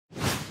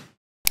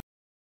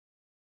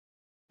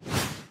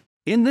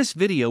In this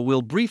video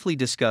we'll briefly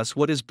discuss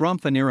what is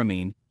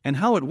brompheniramine and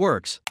how it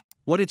works,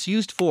 what it's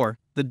used for,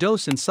 the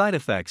dose and side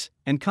effects,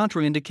 and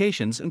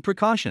contraindications and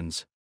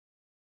precautions.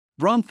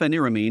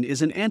 Brompheniramine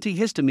is an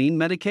antihistamine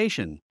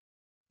medication.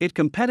 It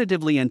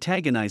competitively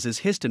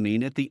antagonizes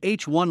histamine at the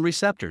H1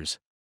 receptors.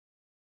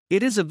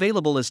 It is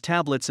available as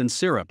tablets and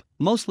syrup,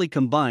 mostly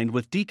combined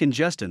with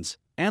decongestants,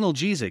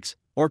 analgesics,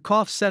 or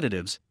cough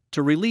sedatives,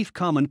 to relieve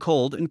common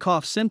cold and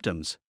cough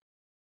symptoms.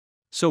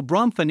 So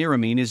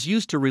brompheniramine is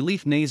used to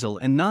relieve nasal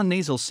and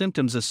non-nasal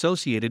symptoms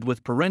associated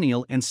with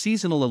perennial and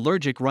seasonal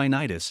allergic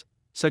rhinitis,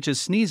 such as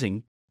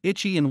sneezing,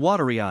 itchy and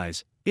watery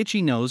eyes,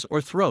 itchy nose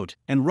or throat,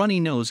 and runny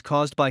nose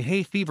caused by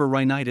hay fever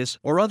rhinitis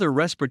or other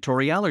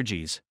respiratory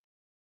allergies.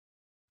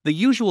 The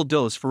usual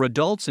dose for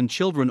adults and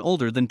children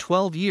older than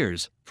 12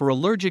 years for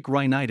allergic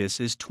rhinitis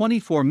is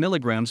 24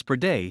 mg per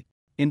day,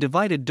 in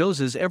divided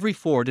doses every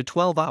 4 to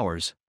 12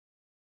 hours.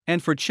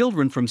 And for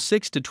children from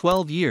 6 to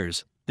 12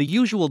 years, the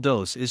usual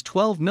dose is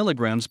 12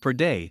 mg per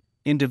day,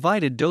 in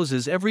divided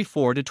doses every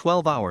 4 to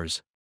 12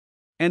 hours.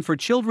 And for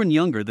children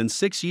younger than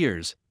 6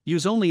 years,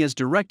 use only as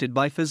directed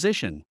by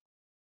physician.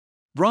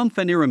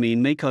 Brompheniramine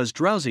may cause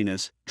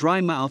drowsiness,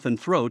 dry mouth and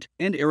throat,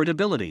 and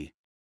irritability.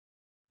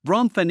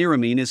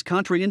 Brompheniramine is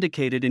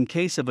contraindicated in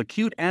case of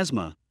acute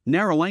asthma,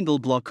 narrow-angle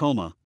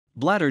glaucoma,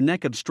 bladder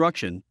neck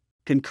obstruction,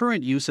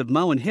 concurrent use of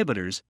MAO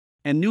inhibitors,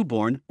 and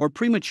newborn or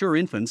premature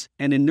infants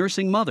and in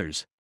nursing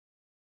mothers.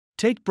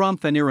 Take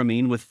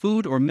brompheniramine with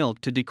food or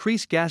milk to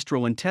decrease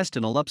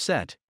gastrointestinal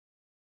upset.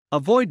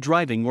 Avoid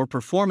driving or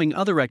performing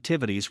other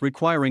activities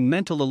requiring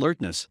mental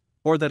alertness,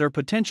 or that are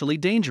potentially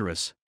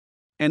dangerous.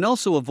 And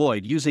also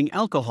avoid using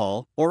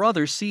alcohol or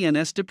other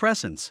CNS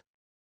depressants.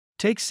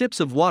 Take sips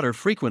of water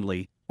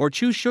frequently, or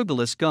chew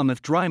sugarless gum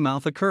if dry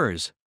mouth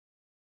occurs.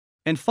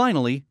 And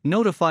finally,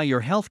 notify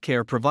your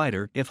healthcare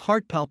provider if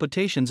heart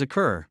palpitations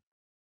occur.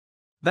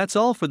 That's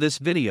all for this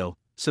video.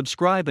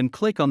 Subscribe and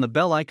click on the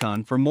bell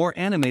icon for more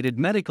animated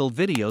medical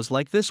videos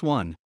like this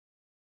one.